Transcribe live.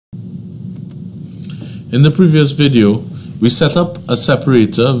In the previous video, we set up a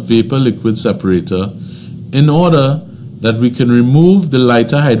separator, vapor-liquid separator, in order that we can remove the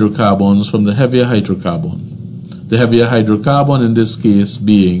lighter hydrocarbons from the heavier hydrocarbon. The heavier hydrocarbon in this case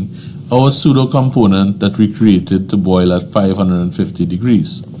being our pseudo component that we created to boil at 550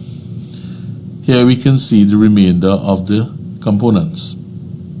 degrees. Here we can see the remainder of the components.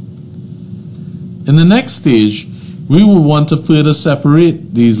 In the next stage, we will want to further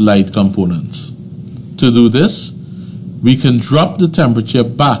separate these light components. To do this, we can drop the temperature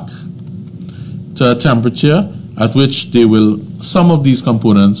back to a temperature at which some of these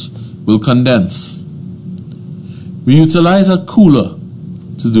components will condense. We utilize a cooler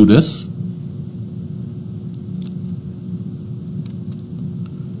to do this.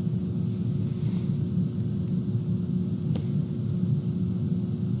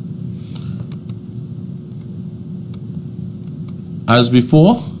 As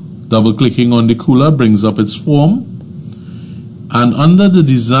before, double-clicking on the cooler brings up its form, and under the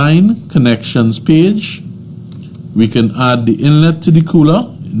Design Connections page, we can add the inlet to the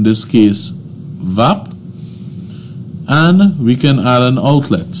cooler, in this case VAP, and we can add an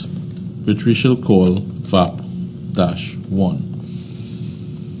outlet, which we shall call VAP-1.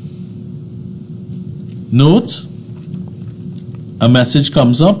 Note, a message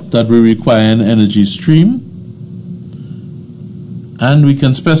comes up that we require an energy stream, and we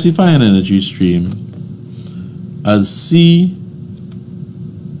can specify an energy stream as C-Q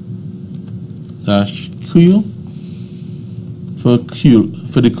for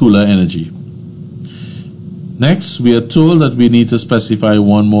the cooler energy. Next, we are told that we need to specify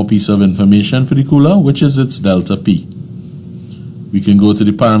one more piece of information for the cooler, which is its delta P. We can go to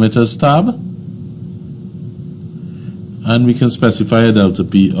the Parameters tab, and we can specify a delta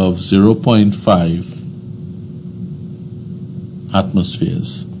P of 0.5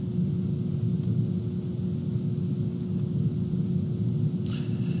 atmospheres.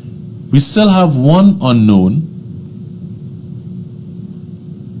 We still have one unknown,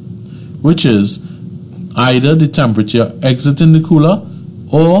 which is either the temperature exiting the cooler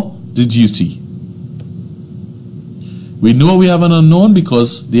or the duty. We know we have an unknown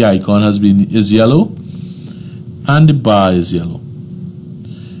because the icon is yellow and the bar is yellow.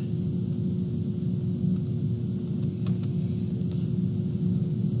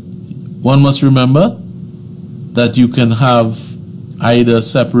 One must remember that you can have either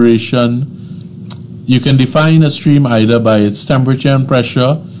separation, you can define a stream either by its temperature and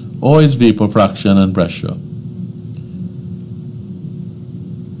pressure or its vapor fraction and pressure.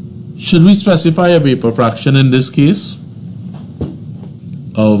 Should we specify a vapor fraction in this case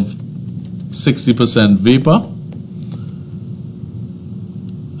of 60% vapor,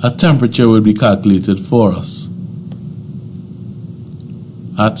 a temperature will be calculated for us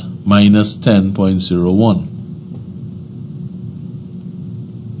at minus 10.01.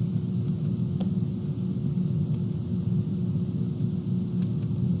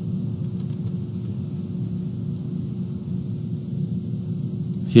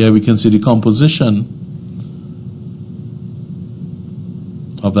 Here we can see the composition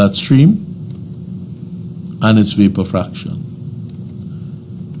of that stream and its vapor fraction.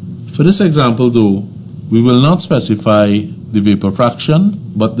 For this example though, we will not specify the vapor fraction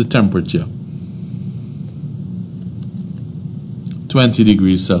but the temperature, 20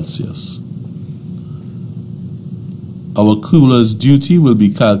 degrees Celsius. Our cooler's duty will be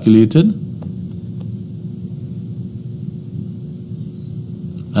calculated,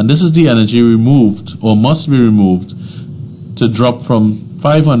 and this is the energy removed or must be removed to drop from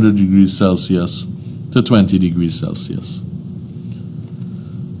 500 degrees Celsius to 20 degrees Celsius.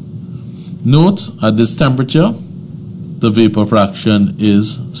 Note, at this temperature, the vapor fraction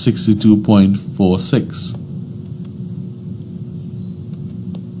is 62.46.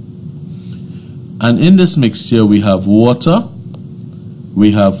 And in this mixture we have water,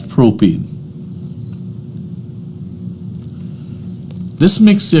 we have propane. This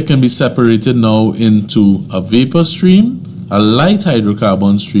mixture can be separated now into a vapor stream, a light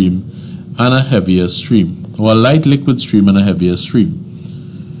hydrocarbon stream, and a heavier stream, or a light liquid stream and a heavier stream.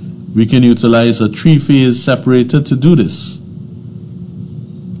 We can utilize a three-phase separator to do this.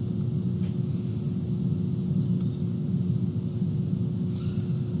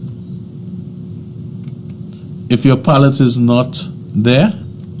 If your palette is not there,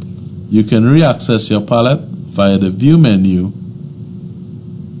 you can re-access your palette via the View menu,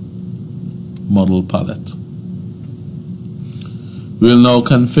 Model Palette. We will now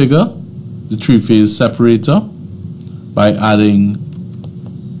configure the three-phase separator by adding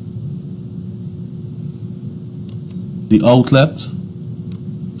the outlet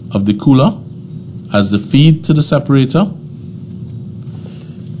of the cooler as the feed to the separator,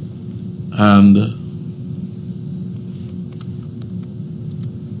 and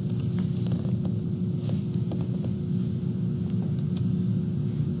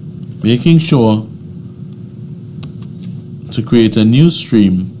making sure to create a new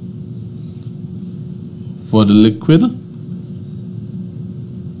stream for the liquid,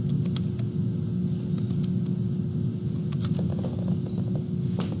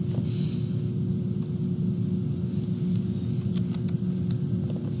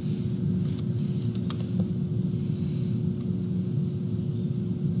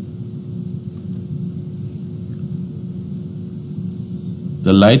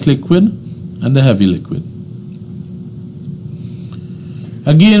 the light liquid and the heavy liquid.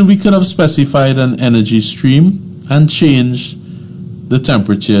 Again, we could have specified an energy stream and changed the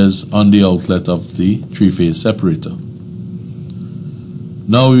temperatures on the outlet of the three-phase separator.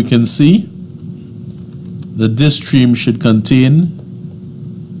 Now we can see that this stream should contain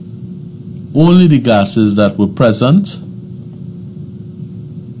only the gases that were present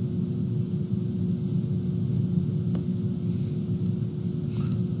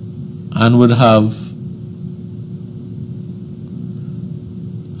and would have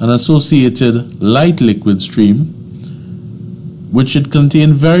an associated light liquid stream, which should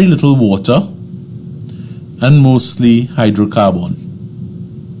contain very little water and mostly hydrocarbon,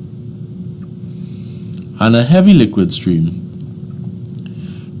 and a heavy liquid stream,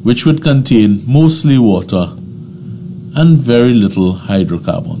 which would contain mostly water and very little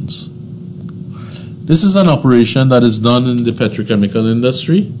hydrocarbons. This is an operation that is done in the petrochemical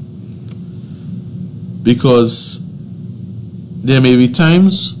industry, because there may be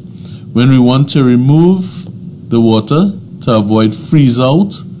times when we want to remove the water to avoid freeze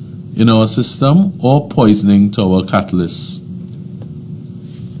out in our system or poisoning to our catalysts.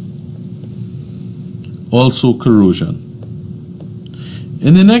 Also corrosion.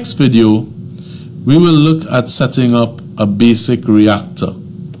 In the next video, we will look at setting up a basic reactor.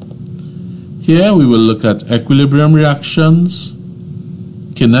 Here we will look at equilibrium reactions,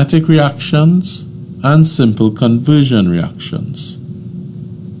 kinetic reactions, and simple conversion reactions.